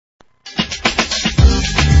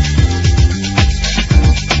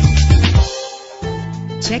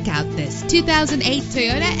Check out this 2008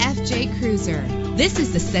 Toyota FJ Cruiser. This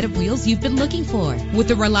is the set of wheels you've been looking for, with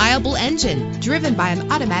a reliable engine driven by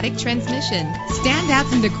an automatic transmission. Stand out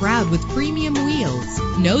from the crowd with premium wheels.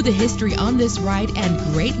 Know the history on this ride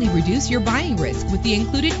and greatly reduce your buying risk with the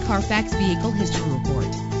included Carfax Vehicle History Report.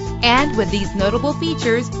 And with these notable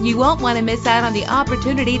features, you won't want to miss out on the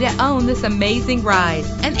opportunity to own this amazing ride.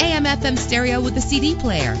 An AM/FM stereo with a CD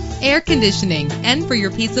player, air conditioning, and for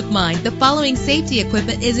your peace of mind, the following safety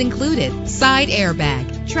equipment is included: side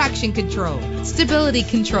airbag, traction control, stability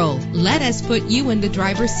control. Let us put you in the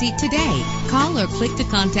driver's seat today. Call or click to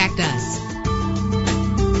contact us.